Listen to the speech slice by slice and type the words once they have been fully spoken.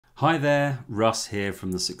Hi there, Russ here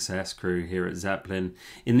from the Success Crew here at Zeplin.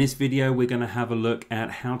 In this video we're going to have a look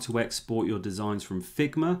at how to export your designs from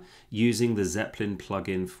Figma using the Zeplin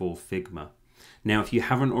plugin for Figma. Now if you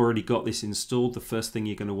haven't already got this installed, the first thing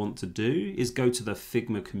you're going to want to do is go to the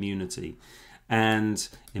Figma community. And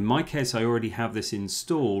in my case I already have this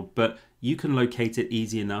installed, but you can locate it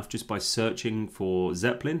easy enough just by searching for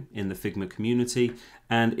Zeplin in the Figma community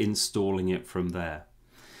and installing it from there.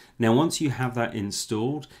 Now once you have that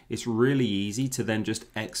installed, it's really easy to then just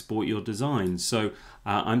export your designs. So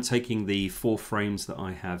I'm taking the 4 frames that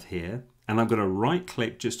I have here and I'm going to right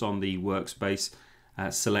click just on the workspace,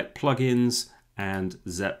 select plugins and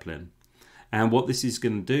Zeplin. And what this is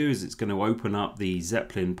going to do is it's going to open up the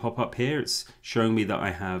Zeplin pop-up here. It's showing me that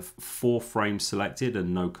I have 4 frames selected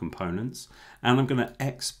and no components. And I'm going to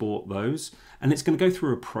export those. And it's going to go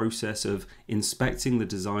through a process of inspecting the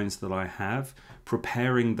designs that I have,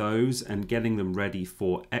 preparing those and getting them ready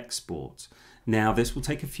for export. Now this will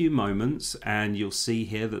take a few moments and you'll see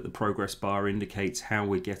here that the progress bar indicates how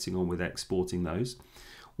we're getting on with exporting those.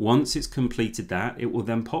 Once it's completed that, it will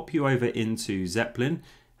then pop you over into Zeplin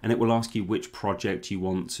and it will ask you which project you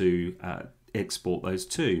want to export those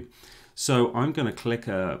to. So I'm going to click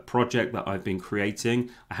a project that I've been creating.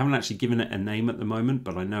 I haven't actually given it a name at the moment,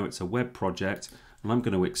 but I know it's a web project and I'm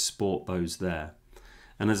going to export those there.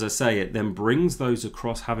 And as I say, it then brings those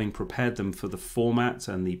across, having prepared them for the format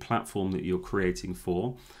and the platform that you're creating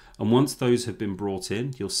for. And once those have been brought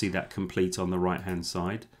in, you'll see that complete on the right hand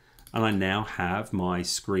side. And I now have my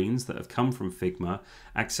screens that have come from Figma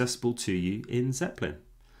accessible to you in Zeplin.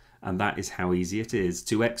 And that is how easy it is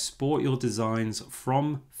to export your designs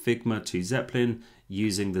from Figma to Zeplin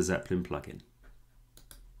using the Zeplin plugin.